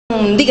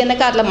ఉంది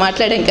కనుక అట్లా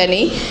మాట్లాడాం.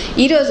 కానీ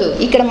ఈరోజు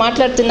ఇక్కడ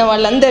మాట్లాడుతున్న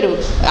వాళ్ళందరూ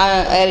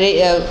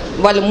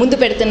వాళ్ళు ముందు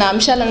పెడుతున్న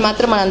అంశాలను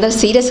మాత్రం మనందరూ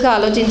సీరియస్గా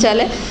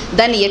ఆలోచించాలి.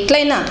 దాన్ని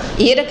ఎట్లయినా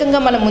ఏ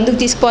రకంగా మనం ముందుకు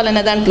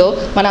తీసుకోవాలన్న దాంట్లో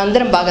మనం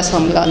అందరం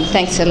భాగస్వాములుగా ఉంది.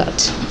 Thanks a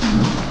lot.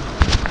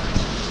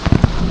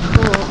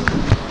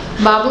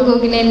 బాబు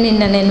గోగినేని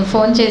నిన్న నేను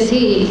ఫోన్ చేసి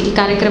ఈ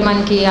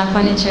కార్యక్రమానికి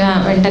ఆహ్వానించిన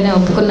వెంటనే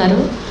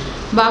ఒప్పుకున్నారు.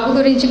 బాబు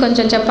గురించి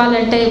కొంచెం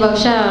చెప్పాలంటే,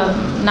 బహుశా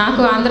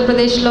నాకు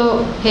ఆంధ్రప్రదేశ్లో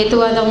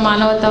హేతువాదం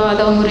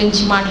మానవతావాదం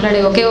గురించి మాట్లాడే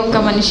ఒకే ఒక్క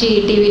మనిషి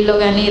టీవీలో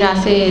కానీ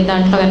రాసే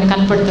దాంట్లో కానీ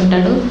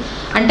కనపడుతుంటాడు.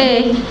 అంటే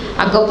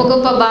ఆ గొప్ప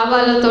గొప్ప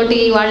భావాలతోటి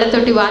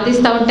వాళ్ళతోటి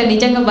వాదిస్తూ ఉంటే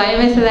నిజంగా భయం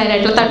వేస్తుంది, ఆయన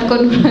ఎట్లా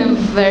తట్టుకొని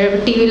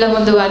టీవీలో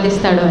ముందు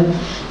వాదిస్తాడు అని.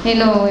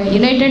 నేను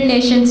యునైటెడ్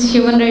నేషన్స్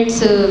హ్యూమన్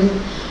రైట్స్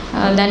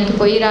దానికి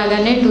పోయి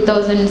రాగానే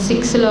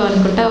 2006లో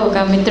అనుకుంటా ఒక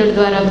మిత్రుడి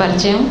ద్వారా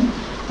పరిచయం.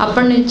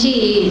 అప్పటి నుంచి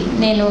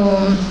నేను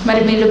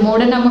మరి మీరు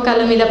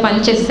మూఢనమ్మకాల మీద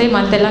పనిచేస్తే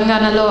మా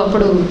తెలంగాణలో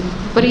అప్పుడు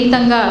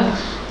విపరీతంగా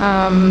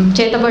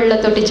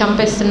చేతబడులతోటి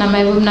చంపేస్తున్న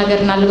మహబూబ్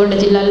నగర్, నల్గొండ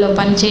జిల్లాల్లో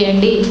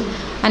పనిచేయండి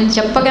అని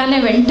చెప్పగానే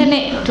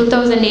వెంటనే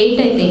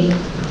 2008 ఐ థింక్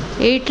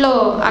 8లో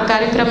ఆ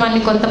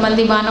కార్యక్రమాన్ని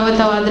కొంతమంది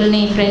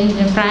మానవతావాదుల్ని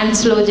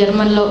ఫ్రాన్స్లో,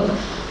 జర్మన్లో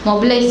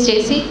మొబిలైజ్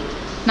చేసి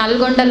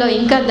నల్గొండలో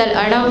ఇంకా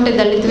అడాప్ట్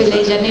దళిత్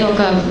విలేజ్ అని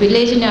ఒక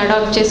విలేజ్ని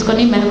అడాప్ట్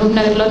చేసుకొని మహబూబ్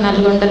నగర్లో,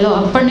 నల్గొండలో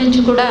అప్పటి నుంచి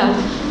కూడా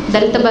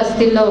దళిత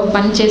బస్తీల్లో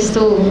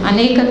పనిచేస్తూ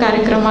అనేక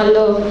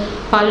కార్యక్రమాల్లో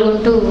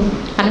పాల్గొంటూ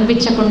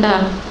కనిపించకుండా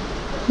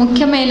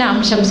ముఖ్యమైన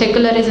అంశం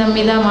సెక్యులరిజం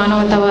మీద,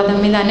 మానవతావాదం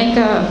మీద అనేక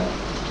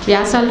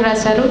వ్యాసాలు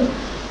రాశారు.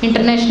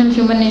 International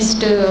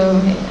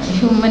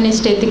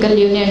humanist ethical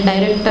union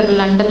director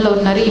లండన్లో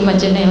ఉన్నారు, ఈ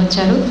మధ్యనే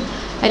వచ్చారు.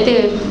 అయితే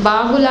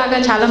బాబులాగా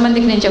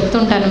చాలామందికి నేను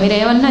చెప్తుంటాను, మీరు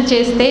ఏమన్నా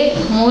చేస్తే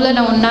మూలన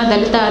ఉన్న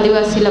దళిత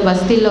ఆదివాసీల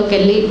బస్తీల్లోకి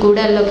వెళ్ళి,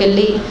 గూడాల్లోకి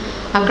వెళ్ళి,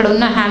 అక్కడ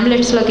ఉన్న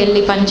హ్యామ్లెట్స్లోకి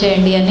వెళ్ళి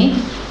పనిచేయండి అని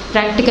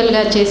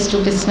ప్రాక్టికల్గా చేసి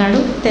చూపిస్తున్నాడు.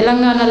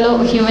 తెలంగాణలో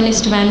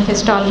హ్యూమనిస్ట్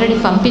మేనిఫెస్టో ఆల్రెడీ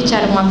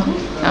పంపించారు మాకు,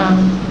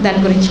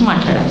 దాని గురించి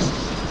మాట్లాడాలి.